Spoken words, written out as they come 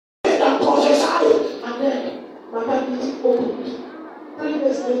maternity opened. 3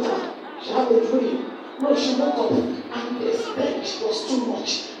 days later, she had a dream. No, she woke up and the stench was too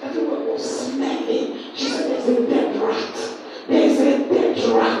much. Everyone was smelling. She said, there's a dead rat. There's a dead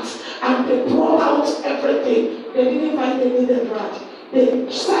rat. And they brought out everything. They didn't find any dead rat.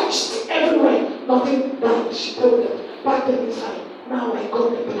 They searched everywhere. Nothing died. She told them, pack them inside. Now I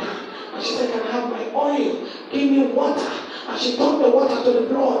got the plan. And she said, can I have my oil? Give me water. And she turned the water to the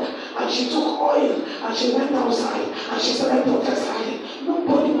blood. And she took oil. And she went outside. And she started prophesying.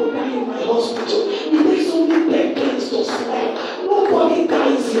 Nobody will die in my hospital. It takes only dead things to smell. Nobody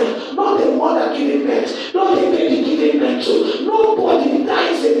dies here. Not the mother giving birth. Not the baby giving birth to. Nobody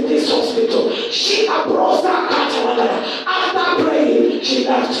dies in this hospital. She approached that cat. After praying, she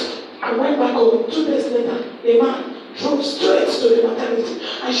left. And went back home. 2 days later, a man drove straight to the maternity,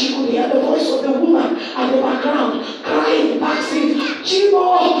 and she could hear the voice of the woman at the background crying, backseat,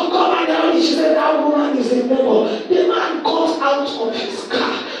 Chibo, come and help me. She said, that woman is in labor. The man got out of his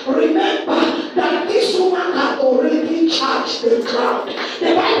car. Remember that this woman had already charged the ground.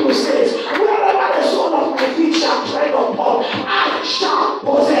 The Bible says, wherever the sole of my feet shall tread upon, I shall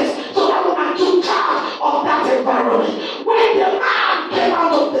possess. So that woman took charge of that environment. When the man came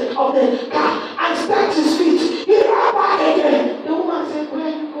out of the car and stepped his feet, he ran back again. The woman said, where are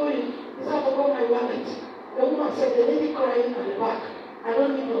you going? He said, I forgot my wallet. The woman said, the lady crying at the back, I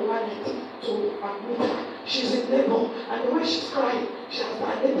don't need your wallet to admit her. She's in labor, and the way she's crying, she has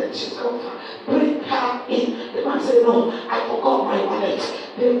dilated, she's comfort. Bring her in. The man said, no, I forgot my wallet.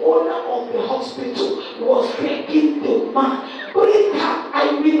 The owner of the hospital was begging the man, bring her,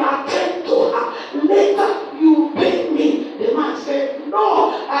 I will attend to her. Later, you pay me. The man said,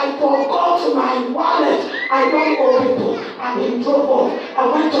 no, I forgot my wallet. I don't owe people. And he drove off.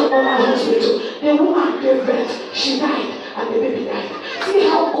 I went to another hospital. The woman gave birth. She died, and the baby died. See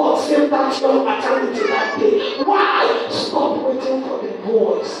how God saved that young maternity that day. Why? Stop waiting for the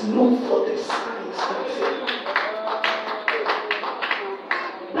voice. Look for the signs.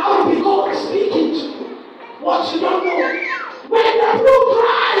 That will be God speaking to you. What you don't know. When the BrooK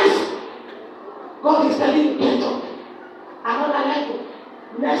dries, God is telling you, get up. Another level.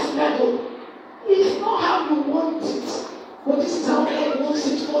 Next level. It's not how you want it, but this is how God wants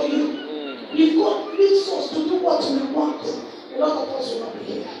it for you. If God leads us to do what we want, a lot of us will not be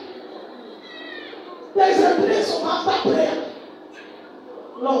here. There is a place of after prayer.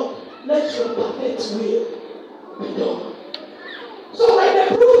 Lord, let your perfect will be done. So when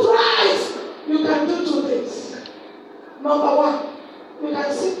the BrooK dries, you can do 2 things. Number 1, you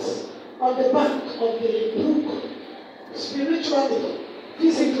can sit on the bank of the BrooK, spiritually,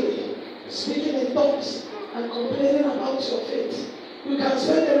 physically, speaking in tongues and complaining about your faith. You can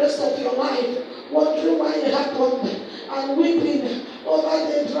spend the rest of your life wondering why it happened and weeping over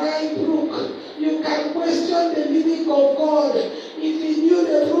the dry brook. You can question the living of God. If he knew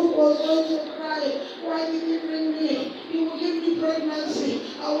the brook was going to cry, why did he bring me? He will give me pregnancy.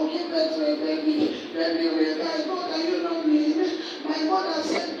 I will give birth to a baby. Baby will die. God, are you not me? My mother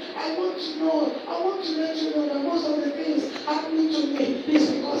said, I want to know. I want to let you know that most of the things happening to me is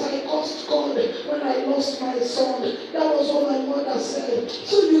because I cursed God when I lost my son. That was what my mother said.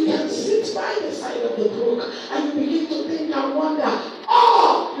 So you can sit by the side of the brook and you begin to think and wonder,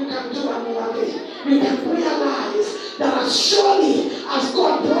 oh, you can do another thing. You can realize that as surely as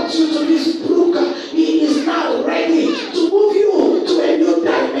God brought you to this brook, he is now ready to move you to a new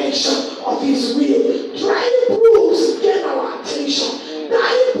dimension of his will. Dry brooks gain our attention.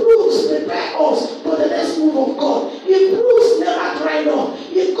 Dry brooks prepare us for the next move of God. If brooks never dried up,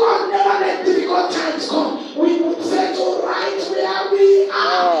 if God never let difficult times come, we would settle right where we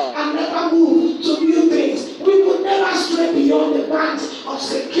are and never move to new things. We would never stray beyond the bands of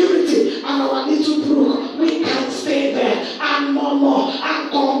security and our little brook. We can stay there and murmur and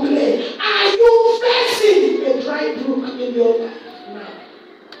complain. Are you facing a dry brook in your life now?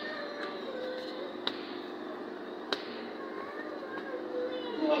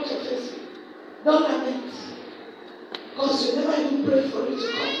 What you're facing. Don't lament. Because you never even prayed for it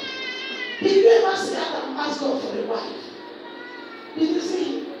to come. Did you ever say Adam ask God for a wife? Did you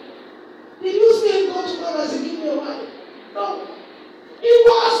see him? Did you see him go to God and say, give me a wife? No. It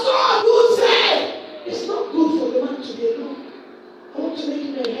was God who said, it's not good for the man to be alone. I want to make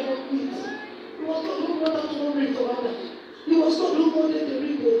him a head of meat. It was God who brought out one ring for Adam. It was God who molded the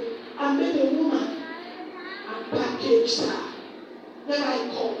ring and made a woman and packaged her. Then I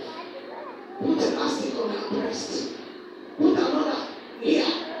called. Put elastic on her breast. Put another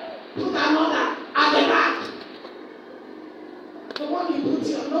here. Put another at the back. The one you put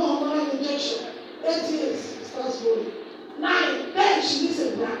here, no hormonal injection. 8 years, starts growing. 9, 10, she needs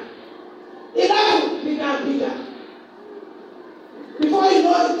a brand. 11, bigger and bigger.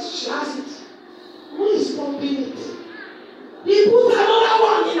 saw it, she has it. Who is pumping it? He put another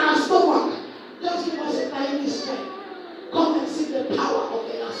one in our stomach. Just give us a tiny strength. Come and see the power of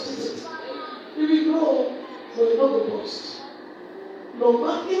elasticity. If we grow, we will not go bust. No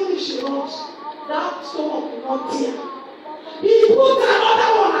matter, even if she runs, that stomach will not tear. He put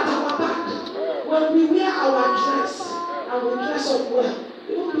another one at our back. When we wear our dress and we dress up well,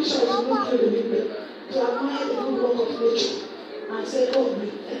 even Bishop is looking through the window to admire the good work of nature and say, oh, we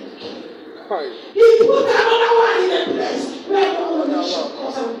thank you. He put another one in a place where no one will show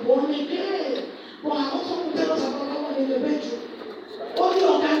because I'm born again. But I also will tell us about that one in the bedroom. Only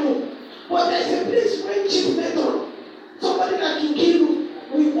organo. But there's a place where chief metal, somebody that can kill you,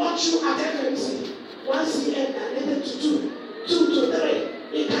 will watch you at FMC. Once he escalated to 2, 2 to 3.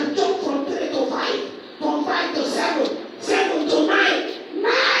 He can jump from 3 to 5, from 5 to 7, 7 to 9,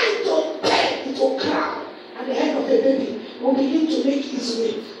 9 to 10. It will crawl. And the head of a baby will begin to make its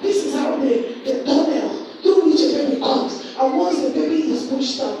way. This is how the tunnel through which a baby comes. And once the baby is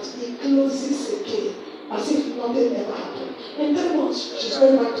pushed out, it closes again, as if nothing ever happened. In 3 months, she's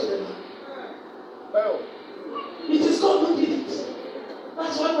going back to the man. It is God who did it.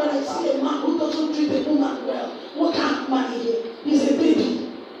 That's why when I see a man who doesn't treat a woman well, what kind of man is he? He's a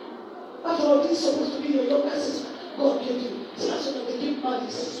baby. After all, this is supposed to be your younger sister. God gave you. So that's what they give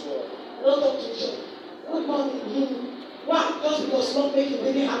malice. Don't talk to each other. Good morning. Why? Just because not making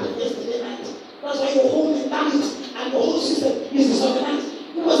baby happen yesterday night. That's why your whole mentality and your whole system is disorganized.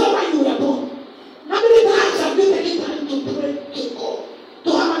 It was not why you were born. How many times have you taken time to pray to God, to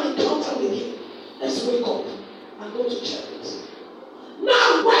have an encounter with Him? Let's wake up and go to charity.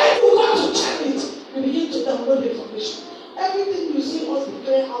 Now, when you go to charity, you begin to download information. Everything you see us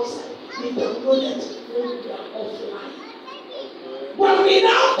declare outside, we download it when we are offline. When we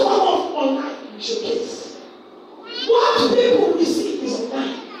now come off online, we showcase. What people we see is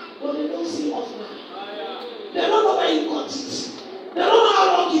online, but they don't see offline. They don't know where you got it. They don't know how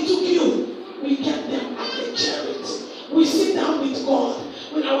long it took you. We get them at the charity. We sit down with God,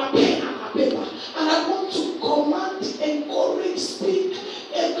 with our pen and our paper. And I want to command, encourage, speak,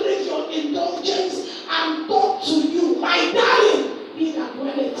 encourage your indulgence, and talk to you, my darling, in that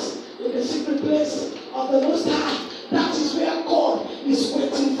dwelleth in the secret place of the Most High. That is where God is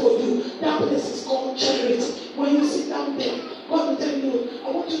waiting for you. That place is called charity. When you sit down there, God will tell you,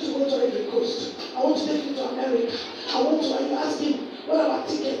 I want you to go to every coast. I want to take you to America. I want to, and you ask him, what about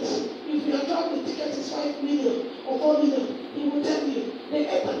tickets? If your travel ticket is 5 million or 4 million, he will tell you, the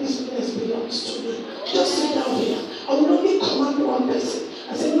earth and this place belongs to me. Just sit down here. I will only command one person.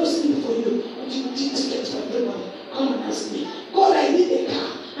 I say, no sleep for you until you take tickets for everybody. Come and ask me. God, I need a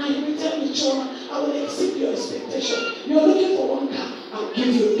car. And he will tell me, Choma, I will exceed your expectation. You're looking for one car, I'll give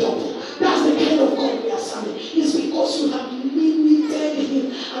you double. That's the kind of God we are serving. It's because you have limited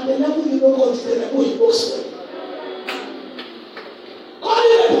him, and the level you know God is the level he works for.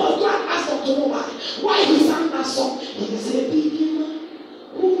 Go and ask them to know why he sang that song. He is a big man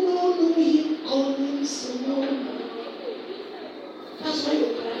who know him, call him Simon. That's why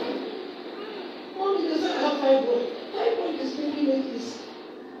you're crying. Mommy doesn't have 5 boys. 5 boys is making it easy.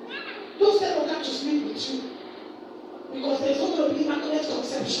 Don't tell Oga to sleep with you, because there's not going to be immaculate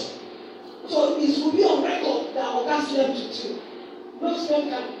conception. So it will be on record that Oga slept with you. No spell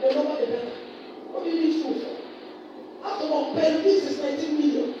can, the lower the better. What do you need food for? After all, Paris is 19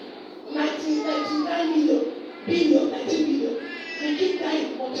 million. 99 million. Billion, 19 million. They keep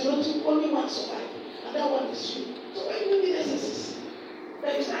dying, but only one survive. And that one is you. So when you need SSS,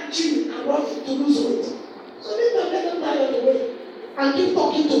 there is not chew and run to lose weight. So let them die on the way. And keep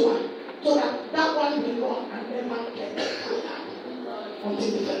talking to one. So that one will run and never get tired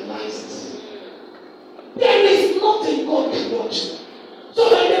until it fertilizes. There is nothing God cannot do. So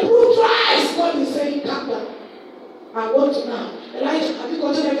when the BrooK dries, God is saying, calm down. I want to now. Elijah, have you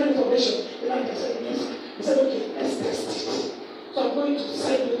gotten every information? Elijah said, yes. He said, okay, let's test it. So I'm going to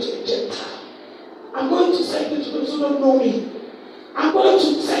send you to a Gentile. I'm going to send you to those who don't know me. I'm going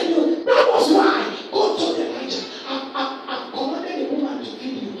to send you. That was why God told Elijah, I've commanded a woman to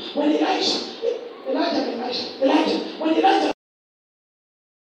feed you. When when Elijah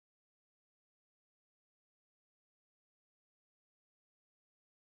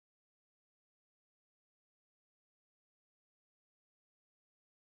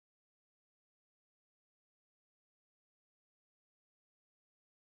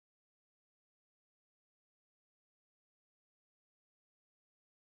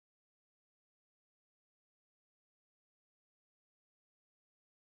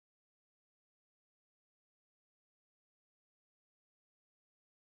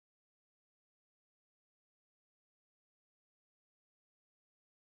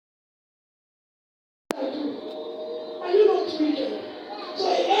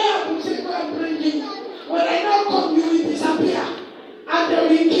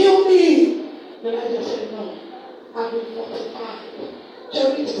fortified.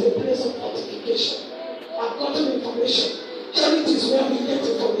 Charity is a place of fortification. I've gotten information. Charity is where we get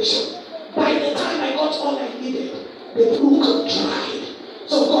information. By the time I got all I needed, the BrooK dried.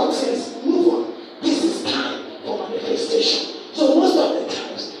 So God says, move on. This is time for manifestation. So most of the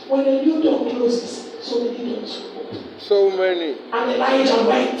times, when a new door closes, so many doors will open. So many. And Elijah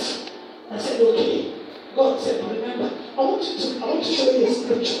went and said, okay. God said, remember, I want to show you a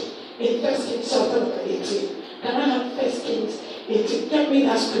scripture in 1 Kings chapter 18. Can I have 1 Kings 18? Get me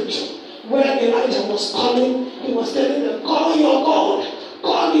that scripture. Where Elijah was calling, he was telling them, call your God.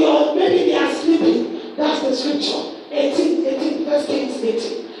 Call your, maybe they are sleeping. That's the scripture. 18, 1 Kings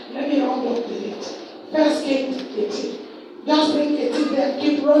 18. Let me round up the it. 1 Kings 18. Just bring 18 there,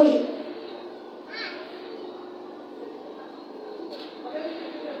 keep rolling.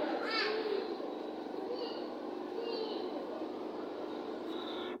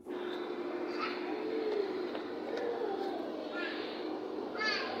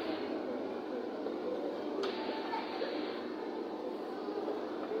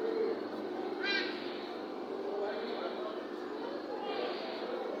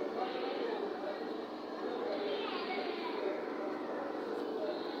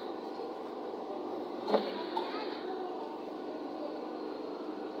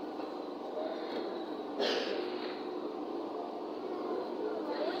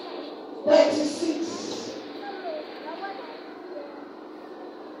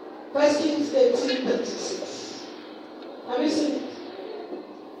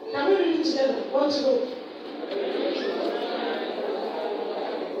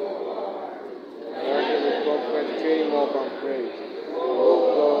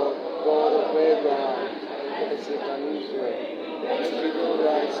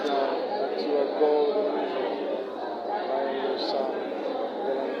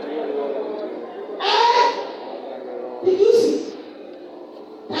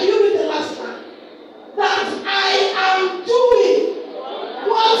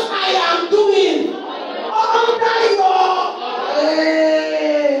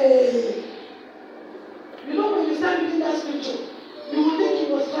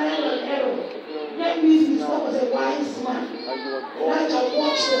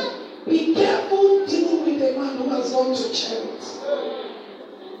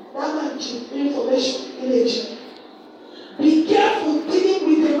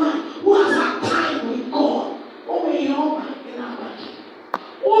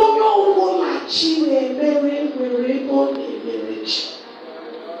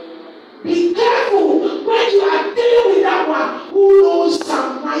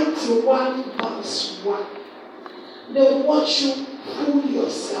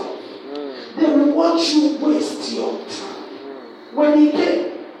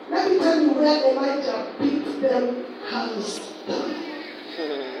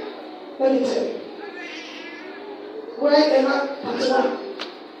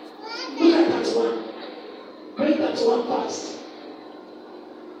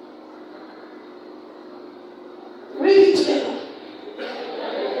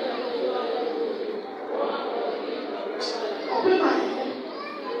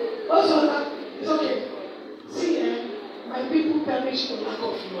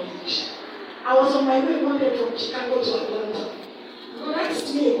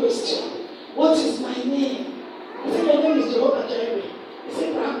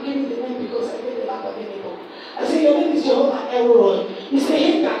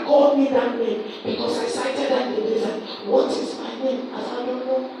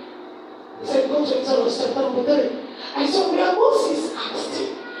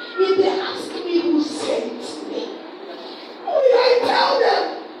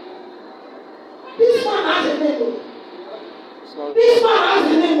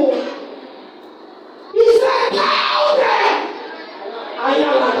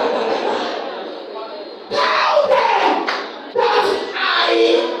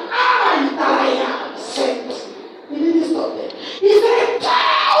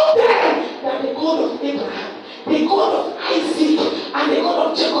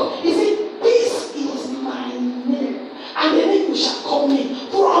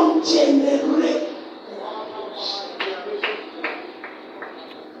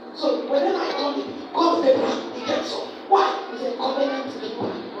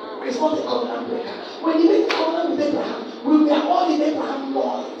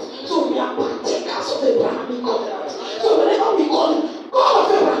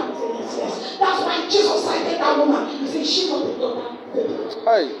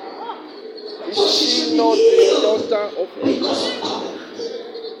 Is she not the daughter of Abraham?